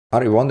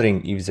Are you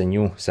wondering if the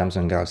new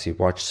Samsung Galaxy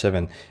Watch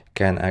 7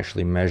 can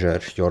actually measure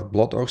your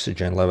blood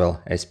oxygen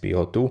level,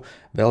 SpO2?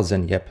 Well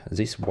then, yep,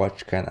 this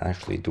watch can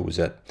actually do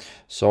that.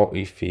 So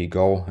if we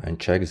go and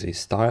check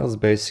these tiles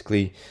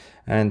basically,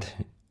 and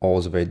all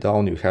the way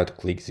down you have to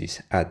click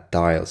these add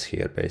tiles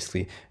here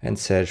basically and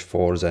search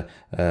for the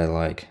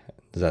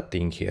that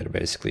thing here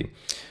basically.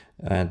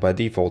 And by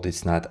default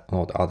it's not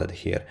added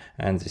here,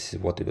 and this is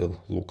what it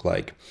will look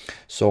like.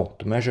 So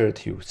to measure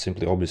it, you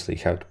simply obviously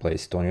have to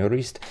place it on your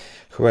wrist.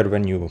 However,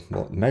 when you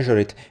measure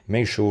it,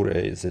 make sure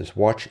this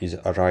watch is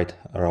right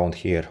around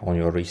here on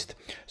your wrist.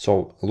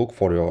 So look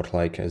for your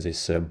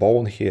this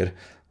bone here,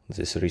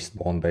 this wrist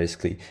bone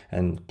basically,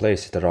 and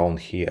place it around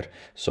here.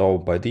 So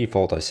by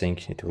default I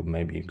think it will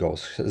maybe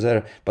goes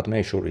there, but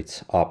make sure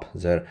it's up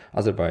there,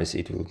 otherwise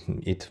it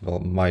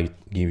might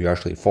give you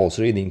actually false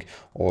reading,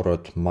 or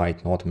it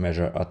might not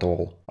measure at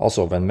all.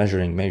 Also when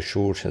measuring, make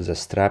sure the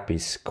strap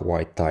is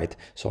quite tight,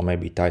 so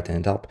maybe tighten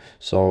it up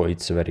so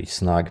it's very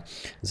snug.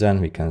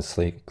 Then we can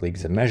click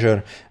the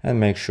measure and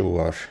make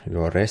sure you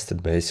are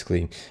rested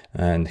basically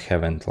and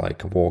haven't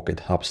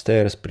walked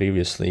upstairs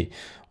previously,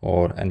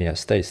 and yeah,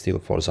 stay still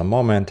for the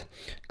moment.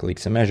 Click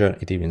the measure,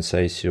 it even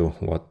says you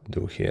what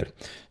to do here.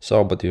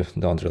 So but you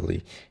don't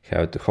really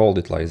have to hold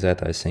it like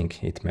that, I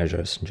think it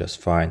measures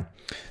just fine.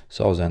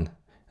 So then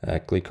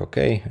click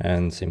OK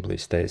and simply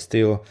stay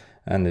still,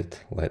 and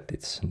let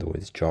it do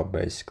its job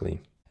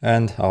basically.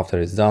 And after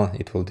it's done,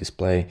 it will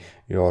display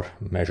your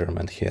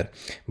measurement here.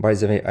 By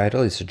the way, I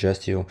really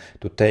suggest you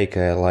to take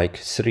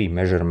 3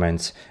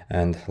 measurements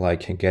and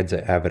get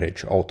the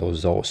average out of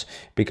those,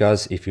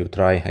 because if you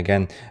try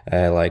again,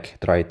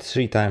 try it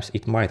 3 times,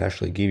 it might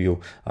actually give you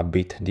a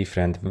bit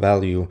different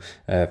value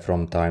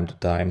from time to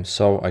time.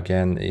 So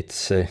again,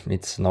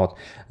 it's not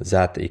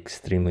that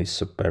extremely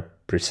super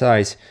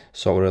precise,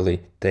 so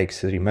really take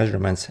 3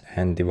 measurements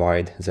and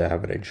divide the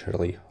average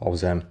really of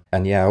them.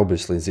 And yeah,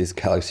 obviously this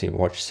Galaxy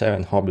Watch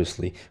 7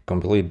 obviously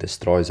completely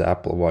destroys the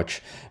Apple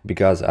Watch,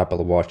 because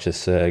Apple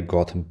Watches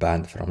got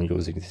banned from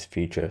using this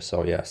feature.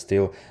 So yeah,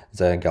 still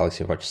the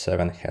Galaxy Watch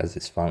 7 has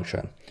this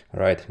function.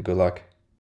 Right, good luck.